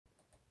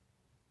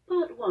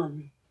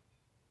1.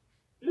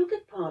 Look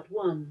at part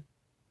 1.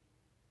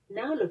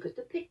 Now look at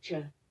the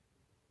picture.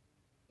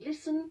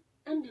 Listen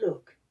and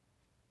look.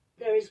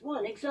 There is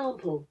one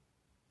example.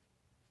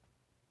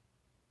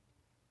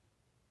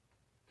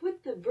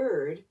 Put the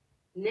bird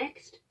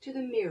next to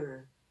the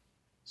mirror.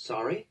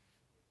 Sorry?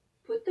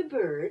 Put the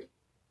bird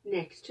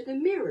next to the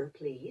mirror,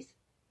 please.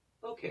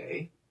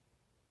 Okay.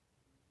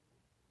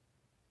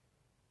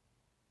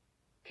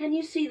 Can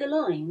you see the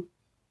line?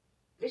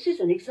 This is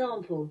an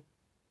example.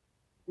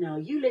 Now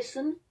you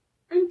listen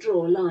and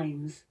draw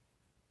lines.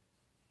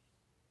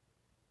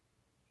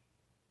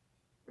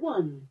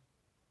 1.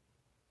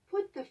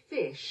 Put the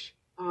fish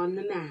on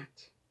the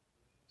mat.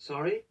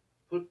 Sorry?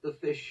 Put the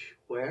fish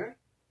where?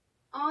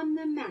 On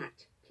the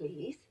mat,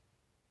 please.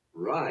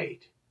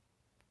 Right.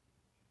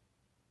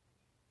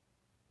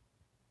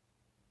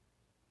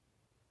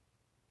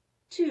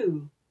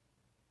 2.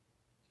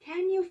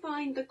 Can you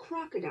find the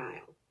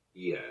crocodile?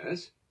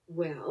 Yes.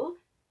 Well,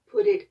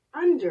 put it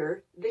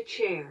under the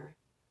chair.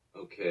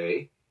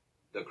 Okay.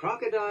 The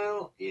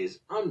crocodile is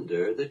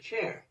under the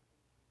chair.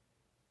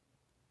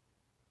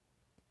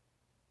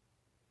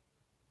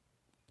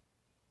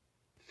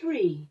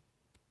 3.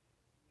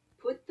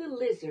 Put the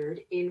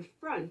lizard in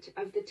front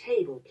of the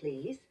table,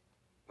 please.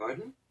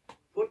 Pardon?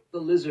 Put the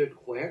lizard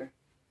where?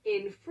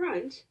 In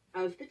front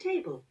of the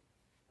table.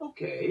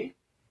 Okay.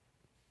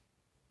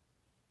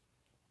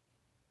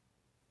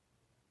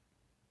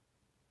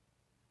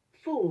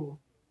 4.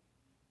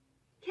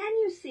 Can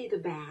you see the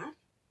bath?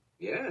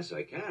 Yes,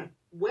 I can.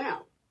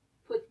 Well,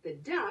 put the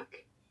duck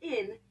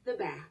in the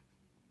bath.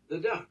 The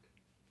duck.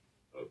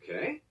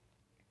 Okay.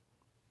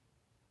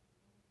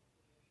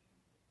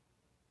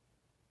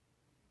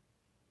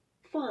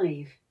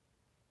 5.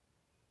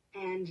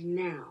 And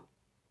now,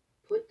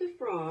 put the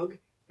frog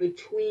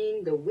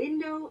between the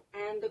window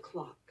and the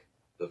clock.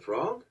 The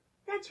frog?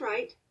 That's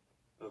right.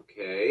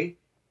 Okay.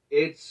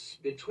 It's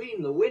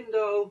between the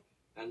window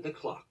and the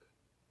clock.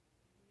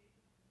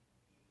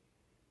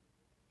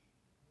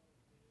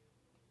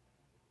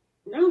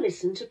 Now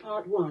listen to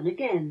part 1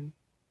 again.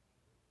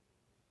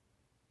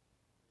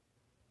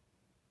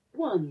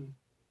 1.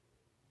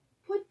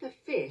 Put the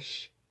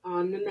fish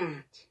on the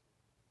mat.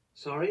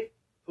 Sorry?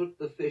 Put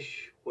the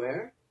fish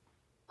where?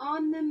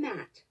 On the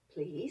mat,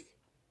 please.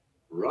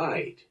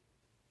 Right.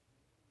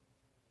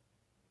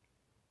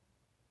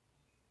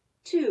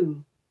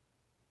 2.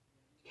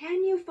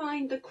 Can you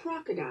find the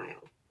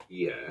crocodile?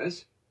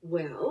 Yes.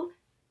 Well,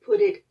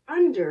 put it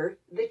under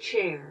the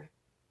chair.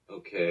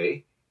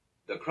 Okay.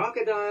 The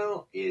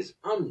crocodile is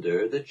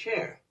under the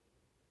chair.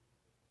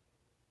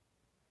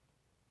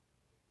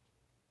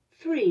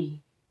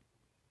 3.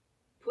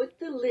 Put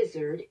the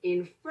lizard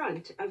in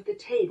front of the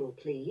table,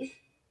 please.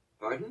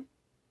 Pardon?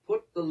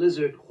 Put the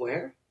lizard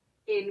where?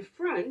 In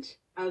front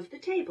of the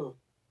table.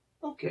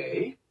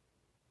 Okay.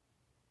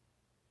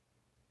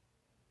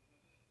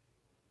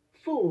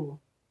 4.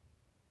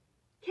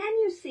 Can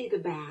you see the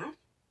bath?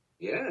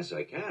 Yes,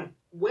 I can.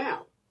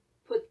 Well,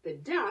 put the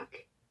duck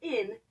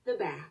in the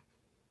bath.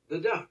 The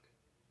duck.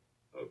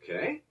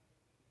 Okay.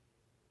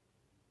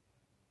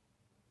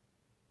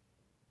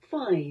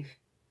 5.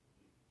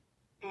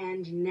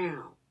 And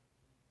now,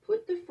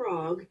 put the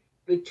frog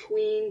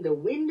between the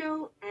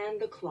window and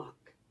the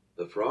clock.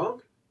 The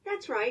frog?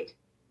 That's right.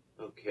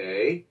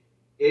 Okay.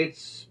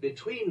 It's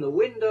between the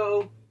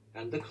window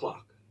and the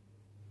clock.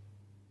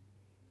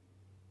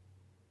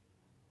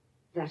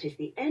 That is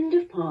the end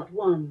of part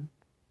 1.